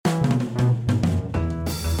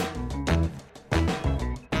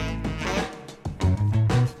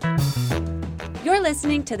You're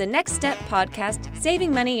listening to the Next Step podcast,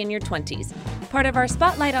 Saving Money in Your 20s, part of our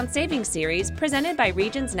Spotlight on Savings series presented by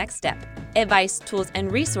Regions Next Step. Advice, tools,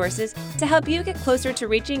 and resources to help you get closer to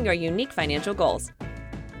reaching your unique financial goals.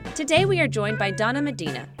 Today we are joined by Donna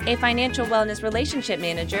Medina, a financial wellness relationship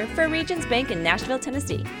manager for Regions Bank in Nashville,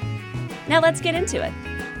 Tennessee. Now let's get into it.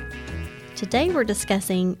 Today we're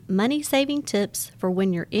discussing money-saving tips for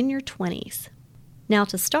when you're in your 20s. Now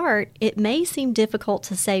to start, it may seem difficult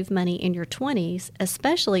to save money in your 20s,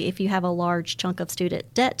 especially if you have a large chunk of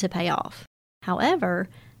student debt to pay off. However,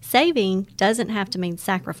 saving doesn't have to mean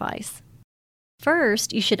sacrifice.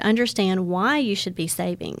 First, you should understand why you should be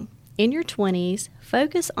saving. In your 20s,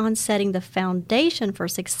 focus on setting the foundation for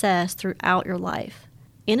success throughout your life.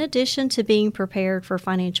 In addition to being prepared for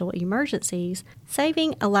financial emergencies,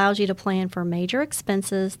 saving allows you to plan for major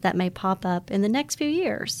expenses that may pop up in the next few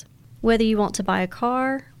years. Whether you want to buy a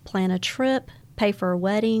car, plan a trip, pay for a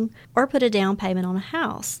wedding, or put a down payment on a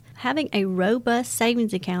house, having a robust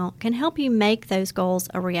savings account can help you make those goals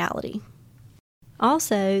a reality.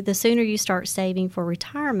 Also, the sooner you start saving for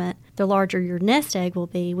retirement, the larger your nest egg will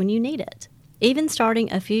be when you need it. Even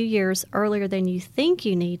starting a few years earlier than you think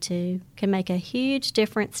you need to can make a huge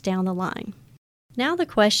difference down the line. Now the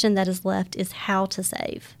question that is left is how to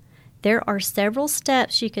save. There are several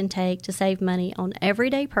steps you can take to save money on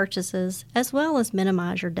everyday purchases as well as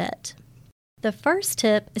minimize your debt. The first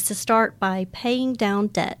tip is to start by paying down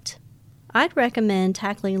debt. I'd recommend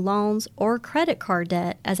tackling loans or credit card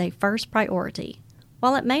debt as a first priority.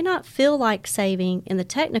 While it may not feel like saving in the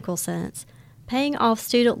technical sense, paying off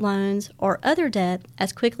student loans or other debt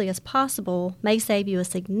as quickly as possible may save you a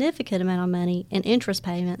significant amount of money in interest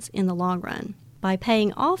payments in the long run. By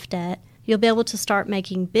paying off debt, you'll be able to start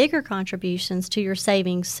making bigger contributions to your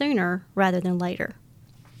savings sooner rather than later.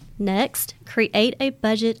 Next, create a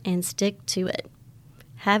budget and stick to it.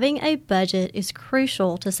 Having a budget is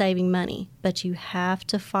crucial to saving money, but you have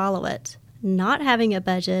to follow it. Not having a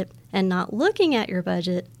budget and not looking at your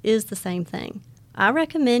budget is the same thing. I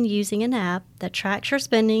recommend using an app that tracks your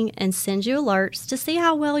spending and sends you alerts to see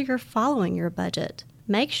how well you're following your budget.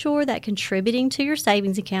 Make sure that contributing to your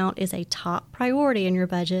savings account is a top priority in your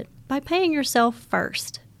budget by paying yourself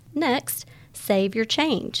first. Next, save your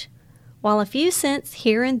change. While a few cents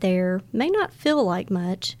here and there may not feel like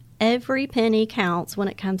much, every penny counts when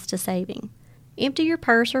it comes to saving. Empty your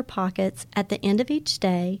purse or pockets at the end of each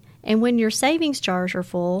day, and when your savings jars are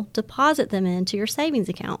full, deposit them into your savings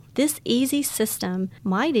account. This easy system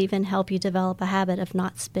might even help you develop a habit of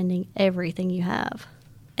not spending everything you have.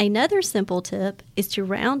 Another simple tip is to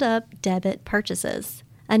round up debit purchases.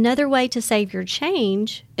 Another way to save your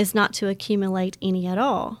change is not to accumulate any at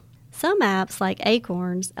all. Some apps like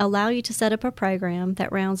Acorns allow you to set up a program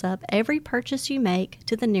that rounds up every purchase you make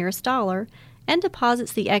to the nearest dollar and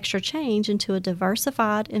deposits the extra change into a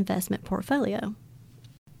diversified investment portfolio.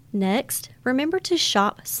 Next, remember to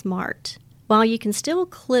shop smart. While you can still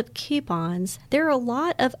clip coupons, there are a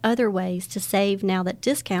lot of other ways to save now that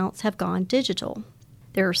discounts have gone digital.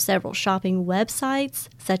 There are several shopping websites,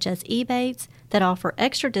 such as Ebates, that offer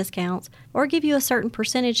extra discounts or give you a certain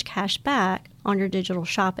percentage cash back on your digital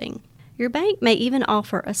shopping. Your bank may even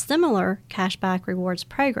offer a similar cashback rewards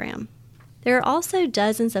program. There are also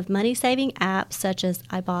dozens of money-saving apps such as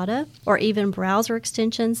Ibotta or even browser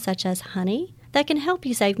extensions such as Honey that can help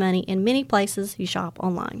you save money in many places you shop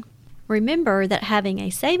online. Remember that having a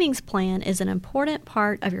savings plan is an important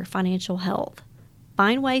part of your financial health.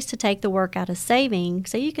 Find ways to take the work out of saving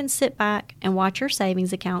so you can sit back and watch your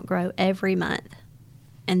savings account grow every month.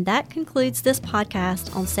 And that concludes this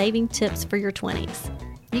podcast on saving tips for your 20s.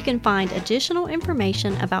 You can find additional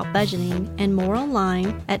information about budgeting and more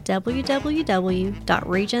online at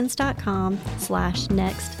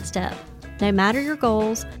www.regions.com/nextstep. No matter your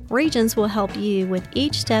goals, Regions will help you with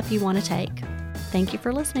each step you want to take. Thank you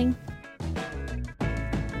for listening.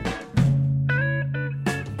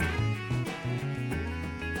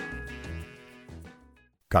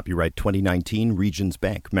 Copyright 2019 Regions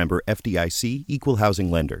Bank, member FDIC, Equal Housing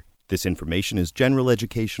Lender. This information is general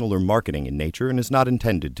educational or marketing in nature and is not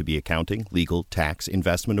intended to be accounting, legal, tax,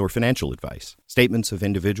 investment, or financial advice. Statements of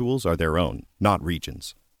individuals are their own, not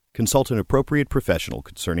Regions. Consult an appropriate professional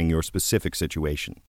concerning your specific situation.